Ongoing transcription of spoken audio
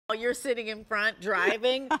You're sitting in front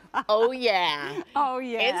driving. Oh yeah. Oh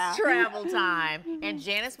yeah. It's travel time. And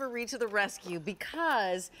Janice Marie to the rescue,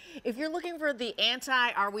 because if you're looking for the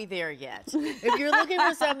are we there yet? If you're looking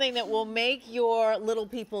for something that will make your little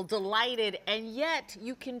people delighted and yet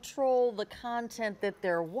you control the content that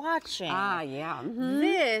they're watching. Ah, yeah.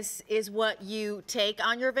 This is what you take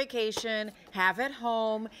on your vacation, have at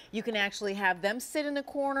home. You can actually have them sit in the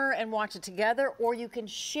corner and watch it together, or you can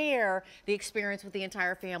share the experience with the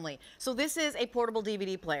entire family. So this is a portable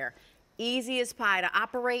DVD player. Easy as pie to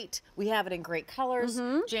operate. We have it in great colors.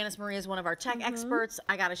 Janice Marie is one of our tech experts.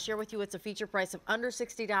 I got to share with you, it's a feature price of under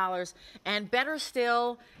 $60. And better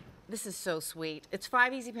still, this is so sweet. It's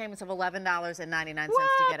 5 easy payments of $11.99 to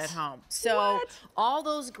get it home. So all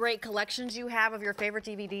those great collections you have of your favorite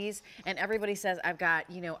DVDs, and everybody says, I've got,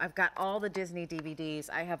 you know, I've got all the Disney DVDs.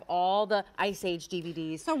 I have all the Ice Age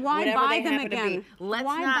DVDs. So why buy them again? Let's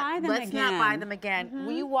not buy them again.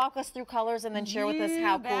 Will you walk us through colors and then share with us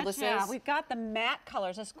how cool this is? We've got the matte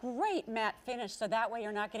colors. This great matte finish, so that way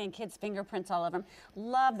you're not getting kids' fingerprints all over them.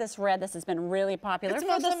 Love this red. This has been really popular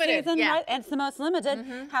for the limited season, right? And it's the most limited.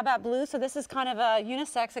 How about blue? So this is kind of a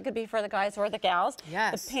unisex. It could be for the guys or the gals.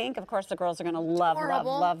 Yes. The pink, of course, the girls are going to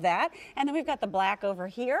love that. And then we've got the black over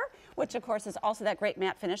here, which of course is also that great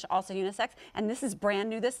matte finish, also unisex. And this is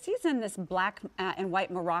brand new this season, this black and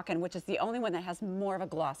white Moroccan, which is the only one that has more of a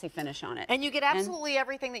glossy finish on it. And you get absolutely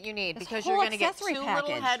everything that you need, because you're going to get two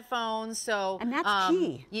little headphones. So and that's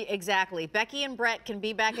key. Exactly. Becky and Brett can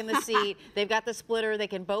be back in the seat. They've got the splitter. They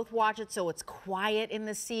can both watch it, so it's quiet in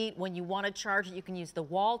the seat. When you want to charge it, you can use the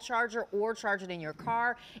wall charger or charge it in your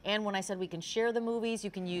car. And when I said we can share the movies,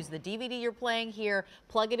 you can use the DVD you're playing here,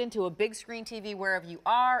 plug it into a big screen TV wherever you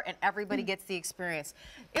are, and everybody gets the experience.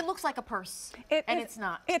 It looks like a purse, and it's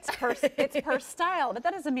not. It's purse. It's purse style, but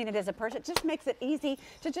that doesn't mean it is a purse. It just makes it easy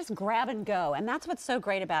to just grab and go, and that's what's so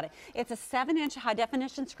great about it. It's a 7-inch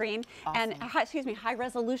high-definition screen and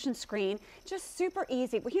high-resolution screen. Just super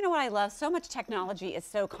easy. Well, you know what I love? So much technology is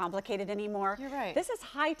so complicated anymore. You're right. This is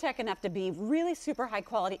high-tech enough to be really super high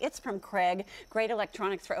quality. It's from Craig. Great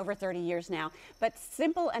electronics for over 30 years now, but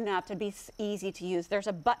simple enough to be easy to use. There's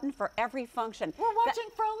a button for every function. We're watching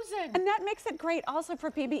Frozen. And that makes it great also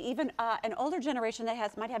for maybe even an older generation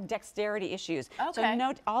that might have dexterity issues. Okay. So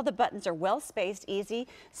note all the buttons are well spaced, easy,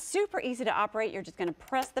 super easy to operate. You're just going to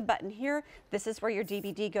press the button here. This is where your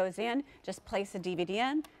DVD goes in. Just place the DVD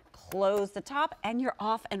in, close the top, and you're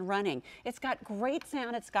off and running. It's got great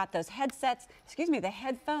sound. It's got those headsets, the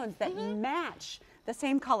headphones that match the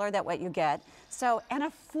same color that what you get. So, and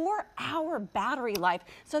a 4-hour battery life.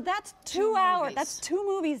 So that's 2 hours. That's 2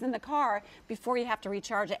 movies in the car before you have to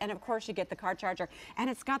recharge it. And of course you get the car charger. And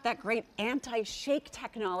it's got that great anti-shake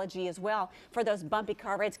technology as well for those bumpy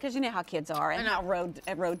car rides, because you know how kids are and how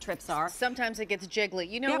road trips are. Sometimes it gets jiggly.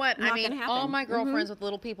 You know what? I mean, all my girlfriends with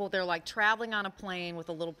little people, they're like traveling on a plane with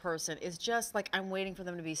a little person is just like, I'm waiting for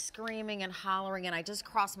them to be screaming and hollering, and I just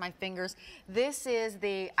cross my fingers. This is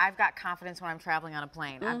I've got confidence when I'm traveling on a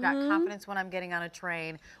plane. I've got confidence when I'm getting on a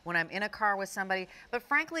train, when I'm in a car with somebody. But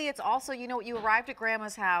frankly, it's also, you know what, you arrived at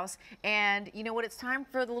grandma's house, and you know what, it's time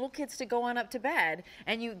for the little kids to go on up to bed,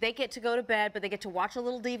 and they get to go to bed, but they get to watch a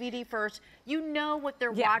little DVD first. You know what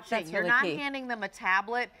they're watching. You're not handing them a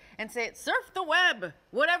tablet and say, surf the web,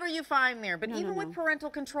 whatever you find there. But even with parental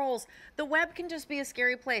controls, the web can just be a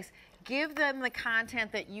scary place. Give them the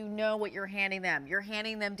content that you know what you're handing them. You're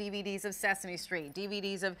handing them DVDs of Sesame Street,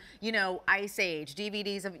 DVDs of, you know, Ice Age,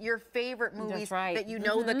 DVDs of your favorite movies that you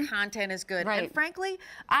know the content is good. And frankly,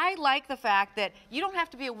 I like the fact that you don't have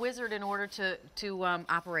to be a wizard in order to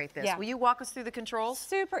operate this. Will you walk us through the controls?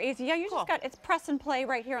 Super easy. Yeah, you just got, it's press and play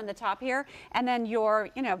right here on the top here, and then your,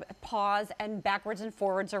 you know, pause and backwards and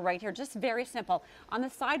forwards are right here. Just very simple. On the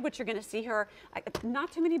side, what you're going to see here,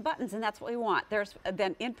 not too many buttons, and that's what we want. There's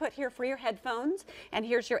then input here for your headphones, and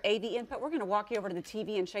here's your AV input. We're going to walk you over to the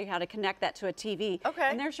TV and show you how to connect that to a TV. Okay.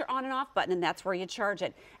 And there's your on and off button, and that's where you charge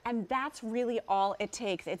it. And that's really all it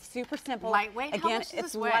takes. It's super simple. Lightweight? Again, how much it's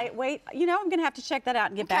this weigh? Lightweight. You know, I'm going to have to check that out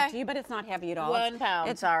and get back to you, but it's not heavy at all. 1 pound,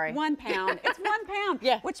 it's sorry. 1 pound. It's 1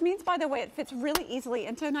 pound. Which means, by the way, it fits really easily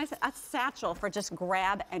into a satchel for just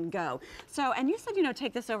grab and go. So, and you said, you know,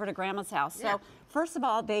 take this over to grandma's house. So, first of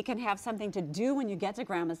all, they can have something to do when you get to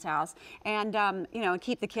grandma's house, and you know,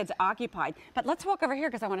 keep the kids occupied. But let's walk over here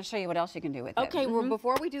because I want to show you what else you can do with it. Okay, well,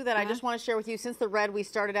 before we do that, I just want to share with you, since the red we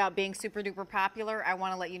started out being super duper popular, I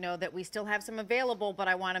want to let you know that we still have some available, but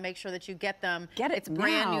I want to make sure that you get them. It's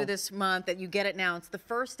brand new this month, that you get it now. It's the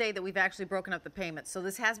first day that we've actually broken up the payments. So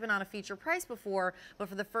this has been on a feature price before, but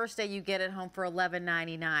for the first day you get it home for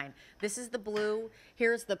 $11.99. This is the blue.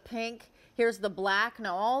 Here's the pink. Here's the black.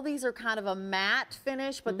 Now all these are kind of a matte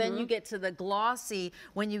finish, but then you get to the glossy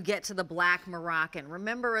when you get to the black Moroccan.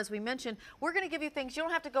 Remember, as we mentioned, we're going to give you things. You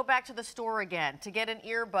don't have to go back to the store again to get an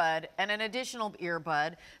earbud and an additional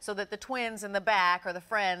earbud so that the twins in the back or the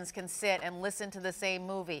friends can sit and listen to the same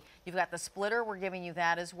movie. You've got the splitter. We're giving you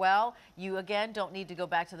that as well. You, again, don't need to go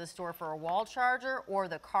back to the store for a wall charger or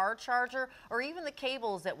the car charger or even the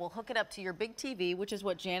cables that will hook it up to your big TV, which is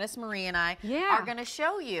what Janice Marie and I are going to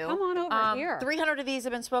show you. Come on over here. 300 of these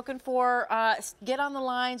have been spoken for. Get on the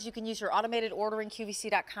lines. You can use your automated ordering,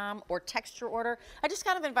 QVC.com, or text your order. I just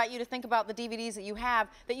kind of invite you to think about the DVDs that you have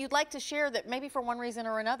that you'd like to share that maybe for one reason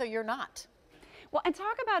or another you're not. Well, and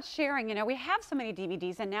talk about sharing. You know, we have so many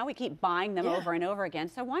DVDs and now we keep buying them over and over again.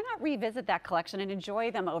 So why not revisit that collection and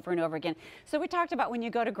enjoy them over and over again? So we talked about when you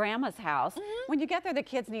go to grandma's house, when you get there, the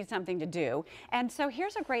kids need something to do. And so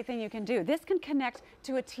here's a great thing you can do. This can connect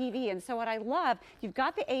to a TV. And so what I love, you've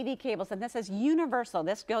got the AV cables and this is universal.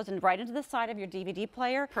 This goes right into the side of your DVD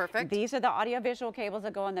player. Perfect. These are the audiovisual cables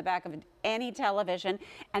that go in the back of any television.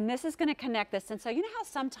 And this is going to connect this. And so you know how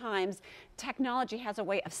sometimes technology has a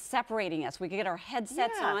way of separating us. We get our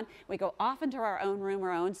headsets on, we go off into our own room,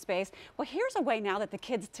 our own space. Well, here's a way now that the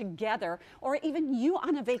kids together, or even you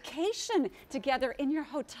on a vacation together in your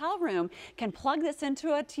hotel room, can plug this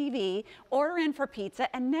into a TV, order in for pizza,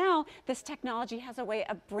 and now this technology has a way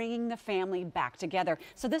of bringing the family back together.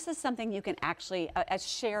 So this is something you can actually, a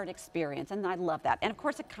shared experience, and I love that. And of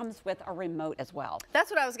course, it comes with a remote as well. That's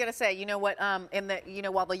what I was going to say. You know what?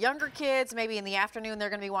 While the younger kids, maybe in the afternoon, they're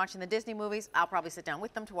going to be watching the Disney movies. I'll probably sit down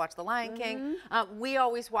with them to watch The Lion King. We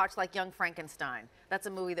always watch like Young Frankenstein. That's a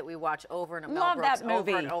movie that we watch over and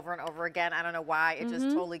over and over again. I don't know why. It just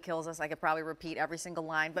totally kills us. I could probably repeat every single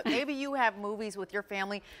line. But maybe you have movies with your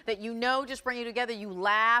family that you know just bring you together. You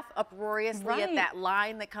laugh uproariously at that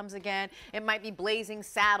line that comes again. It might be Blazing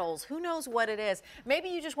Saddles. Who knows what it is? Maybe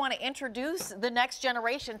you just want to introduce the next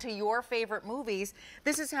generation to your favorite movies.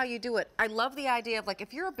 This is how you do it. I love the idea of, like,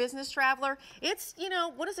 if you're a business traveler, it's, you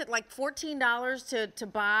know, what is it, like $14 to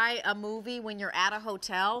buy a movie when you're at a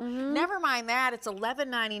hotel? Never mind that. It's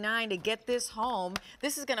 $11.99 to get this home.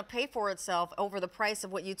 This is going to pay for itself over the price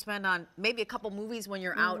of what you'd spend on maybe a couple movies when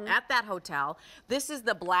you're out at that hotel. This is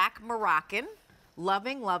the Black Moroccan.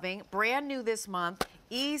 Loving, loving. Brand new this month.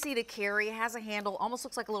 Easy to carry. Has a handle. Almost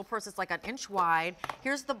looks like a little purse. It's like an inch wide.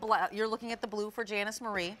 Here's the black. You're looking at the blue for Janice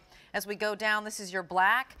Marie. As we go down, this is your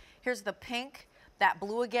black. Here's the pink. That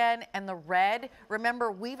blue again, and the red.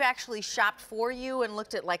 Remember, we've actually shopped for you and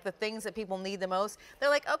looked at like the things that people need the most. They're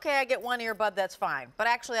like, okay, I get one earbud, that's fine. But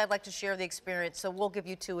actually, I'd like to share the experience, so we'll give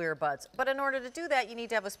you 2 earbuds. But in order to do that, you need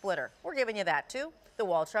to have a splitter. We're giving you that too. The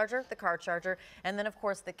wall charger, the car charger, and then of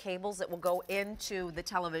course the cables that will go into the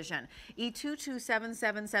television.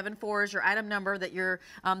 E227774 is your item number that you're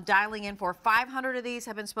dialing in for. 500 of these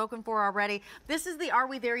have been spoken for already. This is the Are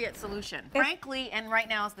We There Yet solution, frankly, and right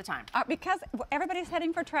now is the time. Because everybody's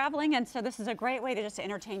heading for traveling, and so this is a great way to just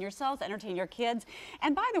entertain yourselves, entertain your kids.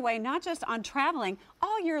 And by the way, not just on traveling,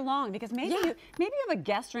 all year long, because maybe you have a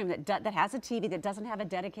guest room that has a TV that doesn't have a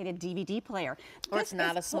dedicated DVD player. Or it's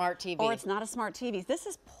not a smart TV. Or it's not a smart TV. This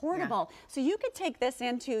is portable. So you could take this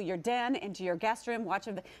into your den, into your guest room, watch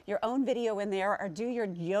your own video in there, or do your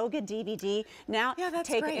yoga DVD. Now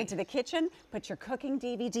take it into the kitchen, put your cooking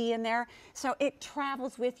DVD in there. So it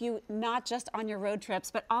travels with you, not just on your road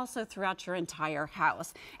trips, but also throughout your entire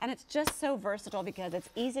house. And it's just so versatile because it's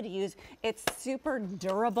easy to use. It's super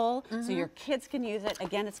durable, so your kids can use it.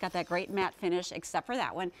 Again, it's got that great matte finish, except for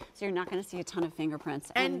that one, so you're not going to see a ton of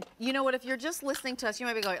fingerprints. And you know what, if you're just listening to us, you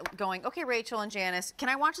might be going, okay, Rachel and Janice, can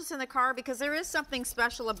I watch this in the car? Because there is something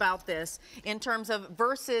special about this in terms of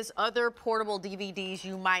versus other portable DVDs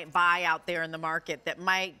you might buy out there in the market that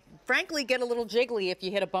might, frankly, get a little jiggly if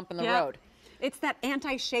you hit a bump in the road. It's that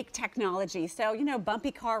anti-shake technology. So, you know,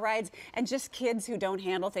 bumpy car rides and just kids who don't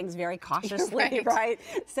handle things very cautiously, right?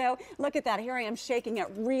 So look at that. Here I am shaking it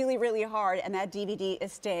really, really hard, and that DVD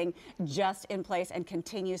is staying just in place and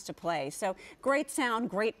continues to play. So great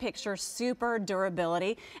sound, great picture, super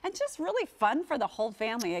durability, and just really fun for the whole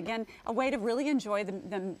family. Again, a way to really enjoy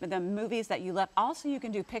the movies that you love. Also, you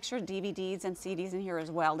can do picture DVDs and CDs in here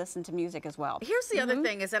as well. Listen to music as well. Here's the other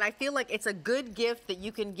thing is that I feel like it's a good gift that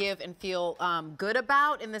you can give and feel good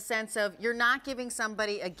about, in the sense of you're not giving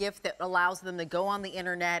somebody a gift that allows them to go on the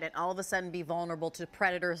internet and all of a sudden be vulnerable to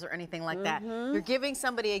predators or anything like that. You're giving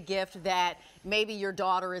somebody a gift that maybe your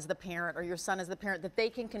daughter is the parent or your son is the parent, that they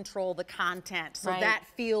can control the content. So that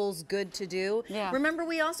feels good to do. Remember,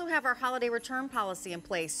 we also have our holiday return policy in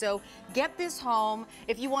place. So get this home.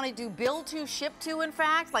 If you want to do bill to, ship to, in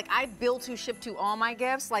fact, like I bill to, ship to all my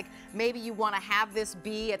gifts, like maybe you want to have this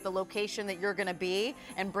be at the location that you're going to be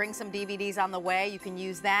and bring some DVDs on the way, you can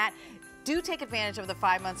use that. Do take advantage of the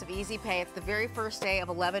 5 months of easy pay. It's the very first day of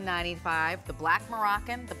 $11.95. The black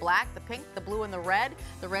Moroccan, the black, the pink, the blue, and the red.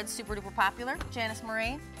 The red's super duper popular. Janice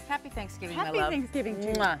Marie, happy Thanksgiving, my love. Happy Thanksgiving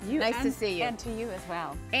to you. Nice to see you. And to you as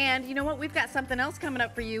well. And you know what? We've got something else coming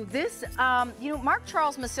up for you. This, you know, Mark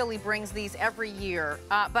Charles Masilli brings these every year,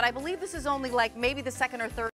 but I believe this is only like maybe the second or third